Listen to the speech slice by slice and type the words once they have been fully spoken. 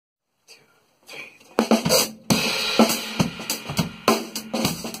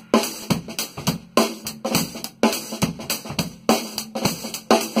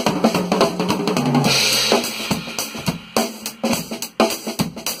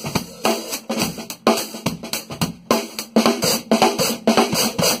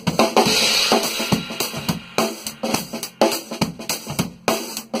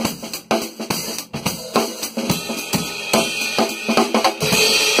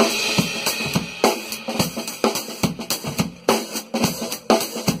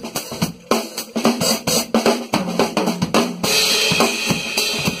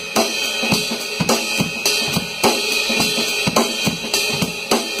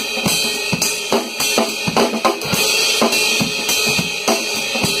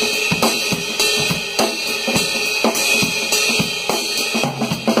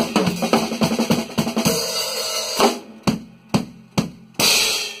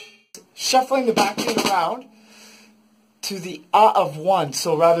shuffling the backbeat around to the of 1.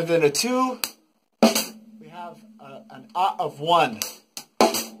 So rather than a 2, we have an of 1.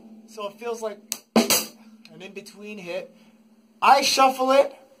 So it feels like an in-between hit. I shuffle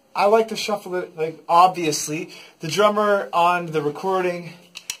it. I like to shuffle it, like, obviously. The drummer on the recording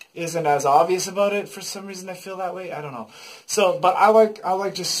isn't as obvious about it. For some reason I feel that way. I don't know. So, but I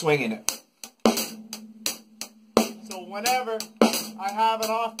like just swinging it. So whenever I have an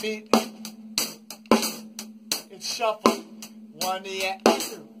offbeat, it's shuffled. 1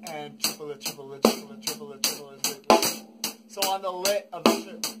 and triple it, triple it, triple it, triple it, triple it, triple it. So on the lit of the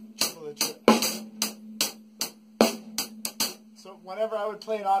triple it, triple it. So whenever I would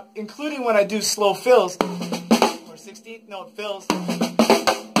play an off, including when I do slow fills or 16th note fills,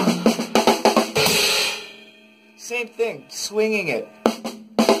 same thing, swinging it.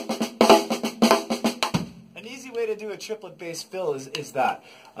 An easy way to do a triplet bass fill is that.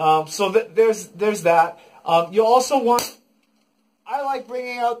 So there's that. You also want, I like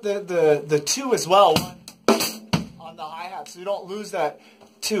bringing out the 2 as well on the hi-hat, so you don't lose that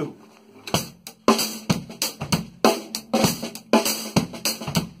 2.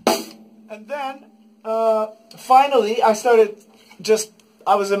 And then, finally, I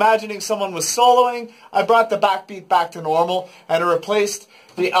was imagining someone was soloing. I brought the backbeat back to normal, and it replaced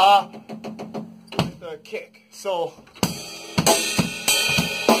the with the kick. So,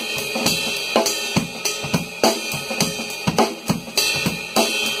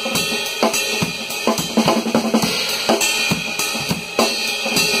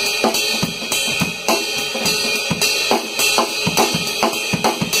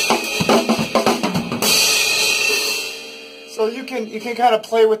 you can kind of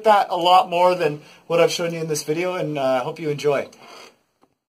play with that a lot more than what I've shown you in this video, and I hope you enjoy.